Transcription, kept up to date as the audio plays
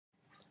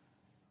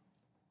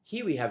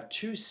Here we have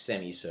two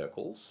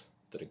semicircles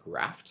that are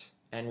graphed,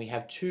 and we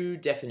have two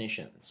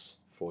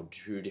definitions for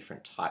two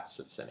different types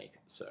of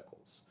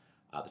semicircles.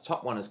 The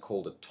top one is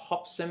called a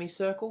top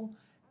semicircle,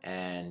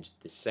 and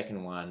the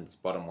second one, this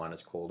bottom one,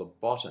 is called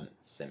a bottom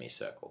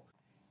semicircle.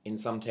 In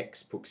some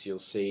textbooks you'll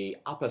see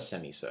upper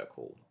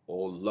semicircle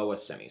or lower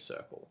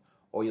semicircle,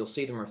 or you'll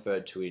see them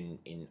referred to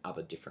in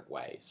other different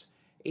ways.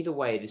 Either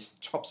way, this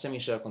top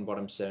semicircle and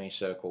bottom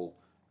semicircle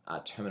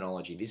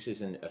terminology, this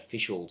isn't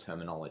official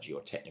terminology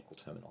or technical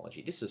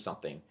terminology. This is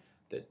something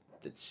that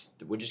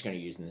we're just going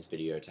to use in this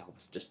video to help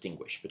us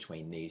distinguish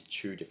between these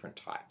two different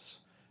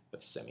types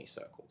of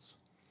semicircles.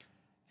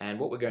 And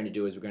what we're going to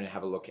do is we're going to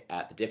have a look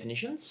at the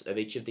definitions of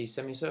each of these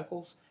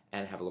semicircles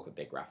and have a look at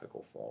their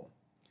graphical form.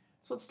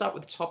 So let's start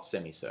with the top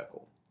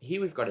semicircle. Here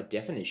we've got a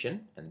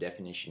definition, and the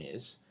definition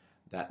is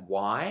that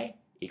y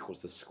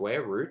equals the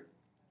square root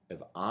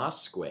of r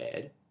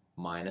squared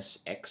minus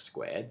x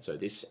squared, so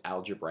this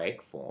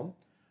algebraic form.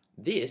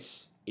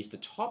 This is the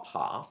top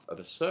half of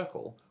a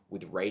circle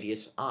with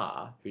radius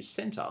r whose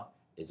center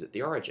is at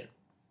the origin.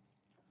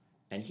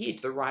 And here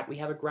to the right we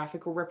have a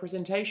graphical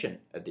representation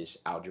of this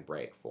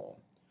algebraic form.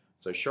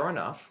 So sure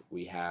enough,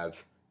 we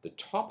have the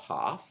top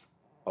half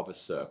of a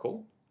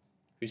circle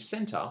whose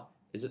center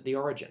is at the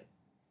origin.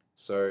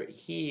 So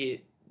here,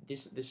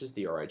 this is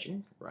the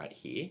origin right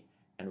here,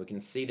 and we can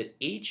see that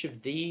each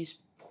of these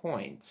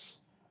points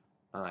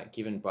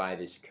given by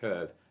this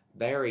curve,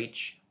 they are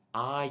each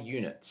r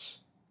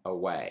units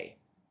away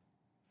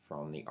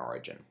from the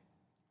origin.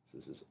 So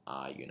this is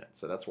r units.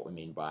 So that's what we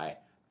mean by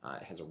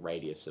it has a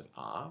radius of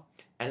r,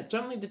 and it's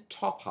only the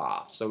top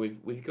half. So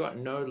we've got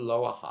no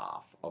lower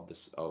half of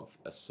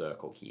a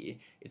circle here.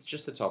 It's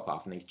just the top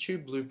half, and these two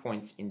blue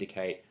points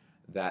indicate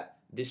that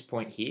this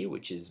point here,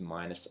 which is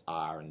minus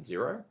r and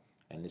 0,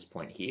 and this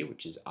point here,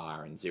 which is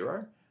r and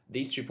 0,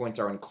 these 2 points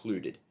are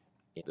included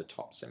in the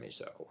top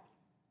semicircle.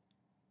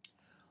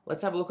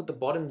 Let's have a look at the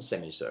bottom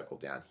semicircle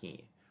down here.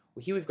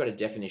 Well, here we've got a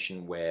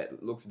definition where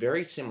it looks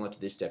very similar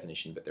to this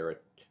definition, but there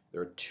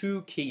are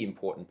two key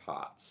important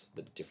parts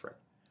that are different.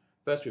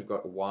 First, we've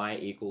got y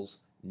equals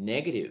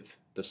negative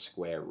the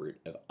square root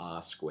of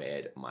r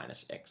squared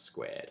minus x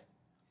squared.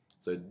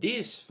 So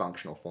this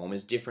functional form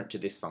is different to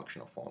this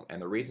functional form,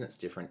 and the reason it's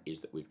different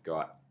is that we've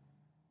got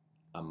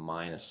a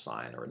minus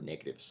sign or a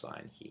negative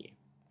sign here.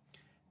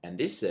 And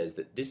this says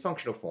that this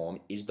functional form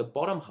is the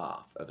bottom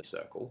half of a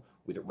circle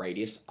with a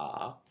radius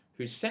r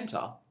whose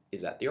center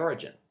is at the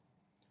origin.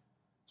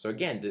 So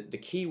again, the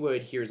key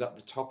word here is up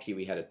the top. Here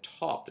we had the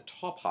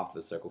top half of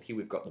the circle. Here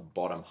we've got the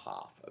bottom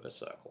half of a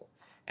circle.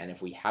 And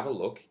if we have a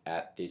look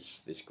at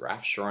this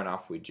graph, sure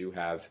enough, we do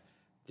have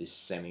this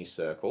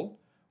semicircle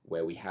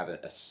where we have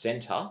a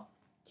center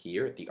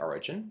here at the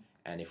origin.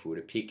 And if we were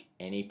to pick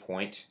any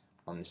point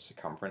on this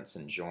circumference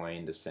and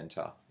join the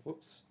center,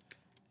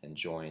 and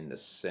join the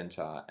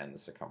center and the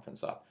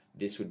circumference up,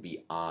 this would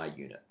be r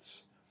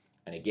units.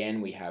 And again,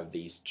 we have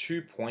these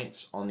 2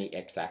 points on the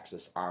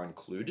x-axis are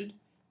included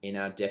in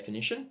our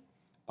definition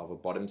of a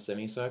bottom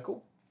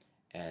semicircle,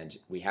 and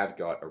we have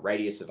got a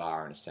radius of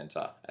r and a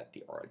center at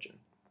the origin.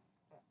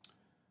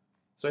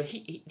 So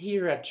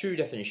here are two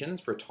definitions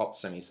for a top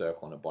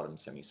semicircle and a bottom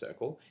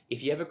semicircle.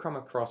 If you ever come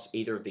across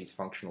either of these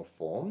functional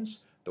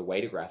forms, the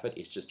way to graph it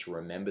is just to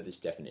remember this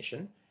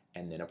definition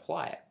and then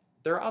apply it.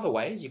 There are other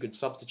ways you could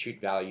substitute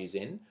values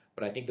in,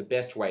 but I think the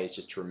best way is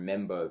just to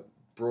remember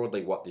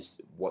broadly what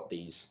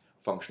these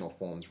functional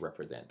forms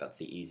represent. That's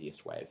the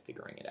easiest way of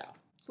figuring it out.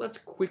 So let's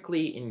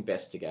quickly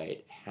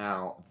investigate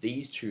how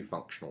these two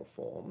functional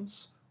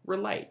forms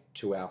relate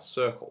to our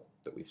circle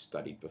that we've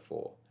studied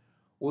before.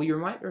 Well, you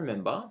might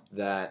remember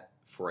that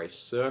for a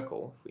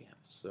circle, if we have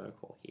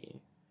circle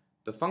here,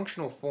 the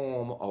functional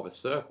form of a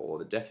circle, or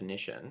the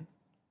definition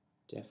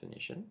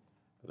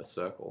of a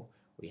circle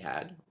we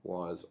had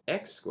was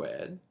x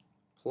squared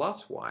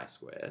plus y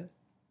squared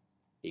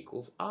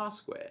equals r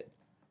squared.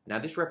 Now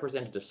this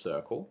represented a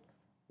circle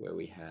where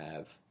we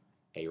have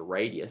a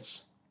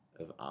radius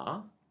of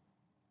r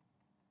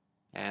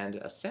and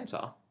a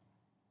center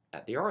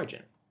at the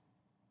origin.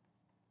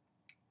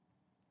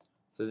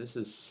 So this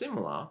is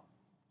similar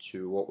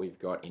to what we've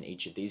got in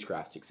each of these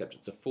graphs, except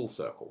it's a full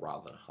circle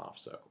rather than a half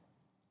circle.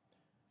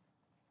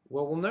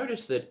 Well, we'll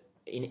notice that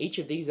in each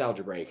of these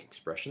algebraic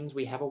expressions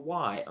we have a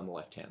y on the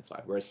left hand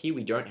side, whereas here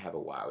we don't have a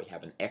y, we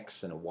have an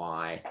x and a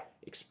y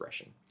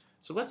expression.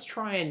 So let's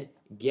try and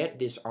get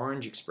this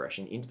orange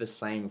expression into the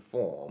same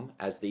form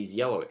as these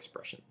yellow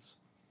expressions.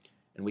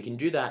 And we can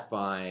do that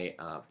by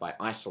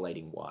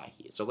isolating y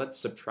here. So let's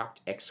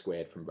subtract x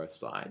squared from both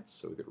sides.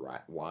 So we could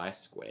write y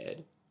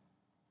squared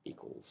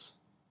equals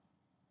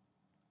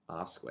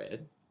r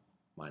squared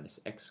minus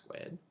x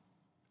squared.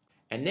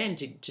 And then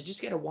to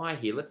just get a y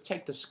here, let's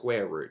take the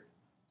square root.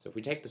 So if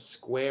we take the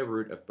square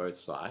root of both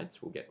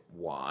sides, we'll get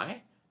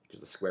y, because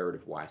the square root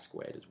of y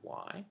squared is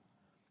y.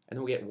 And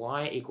then we'll get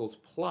y equals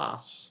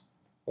plus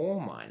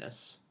or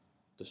minus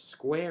the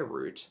square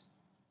root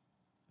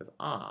of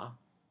r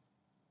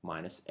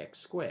minus x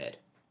squared.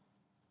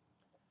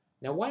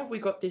 Now, why have we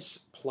got this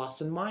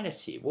plus and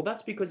minus here? Well,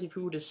 that's because if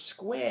we were to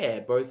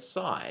square both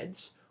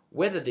sides,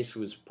 whether this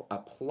was a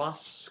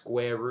plus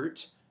square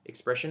root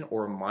expression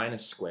or a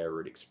minus square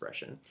root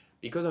expression,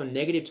 because a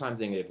negative times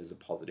negative is a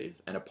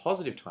positive, and a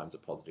positive times a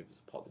positive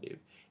is a positive,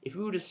 if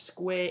we were to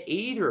square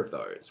either of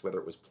those, whether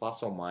it was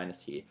plus or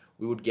minus here,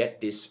 we would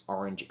get this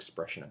orange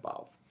expression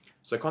above.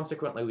 So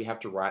consequently, we have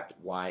to write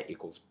y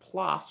equals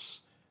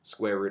plus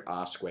square root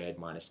r squared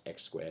minus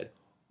x squared,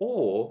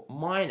 or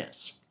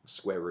minus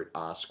square root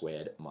r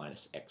squared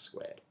minus x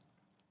squared.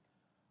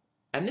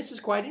 And this is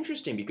quite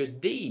interesting because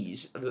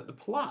these, the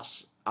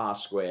plus r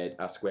squared,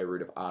 square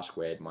root of r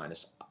squared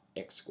minus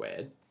x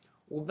squared,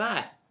 well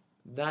that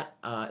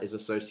is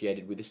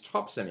associated with this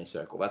top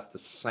semicircle. That's the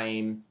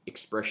same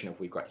expression if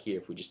we've got here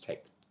if we just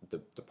take the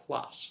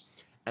plus.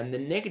 And the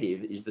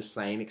negative is the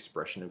same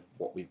expression of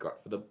what we've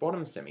got for the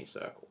bottom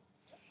semicircle.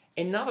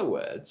 In other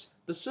words,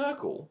 the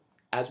circle,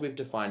 as we've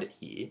defined it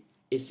here,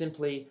 is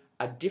simply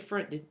a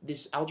different,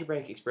 this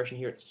algebraic expression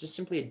here, it's just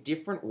simply a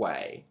different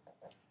way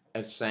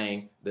of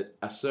saying that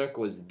a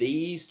circle is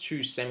these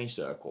two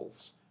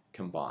semicircles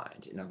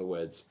combined. In other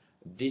words,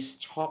 this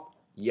top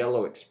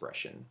yellow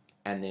expression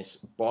and this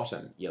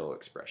bottom yellow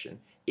expression,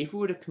 if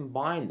we were to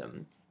combine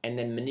them and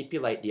then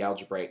manipulate the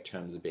algebraic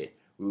terms a bit,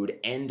 we would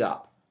end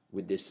up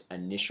with this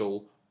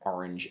initial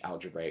orange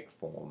algebraic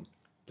form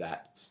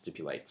that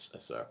stipulates a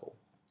circle.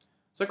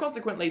 So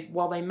consequently,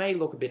 while they may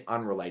look a bit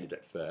unrelated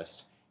at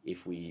first,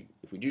 if we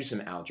do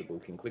some algebra,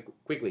 we can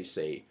quickly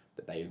see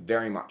that they are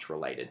very much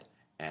related,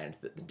 and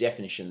that the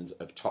definitions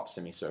of top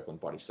semicircle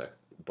and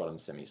bottom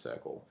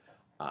semicircle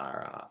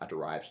are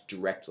derived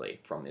directly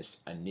from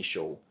this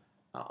initial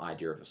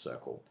idea of a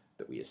circle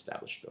that we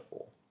established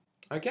before.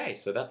 Okay,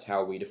 so that's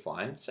how we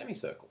define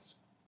semicircles.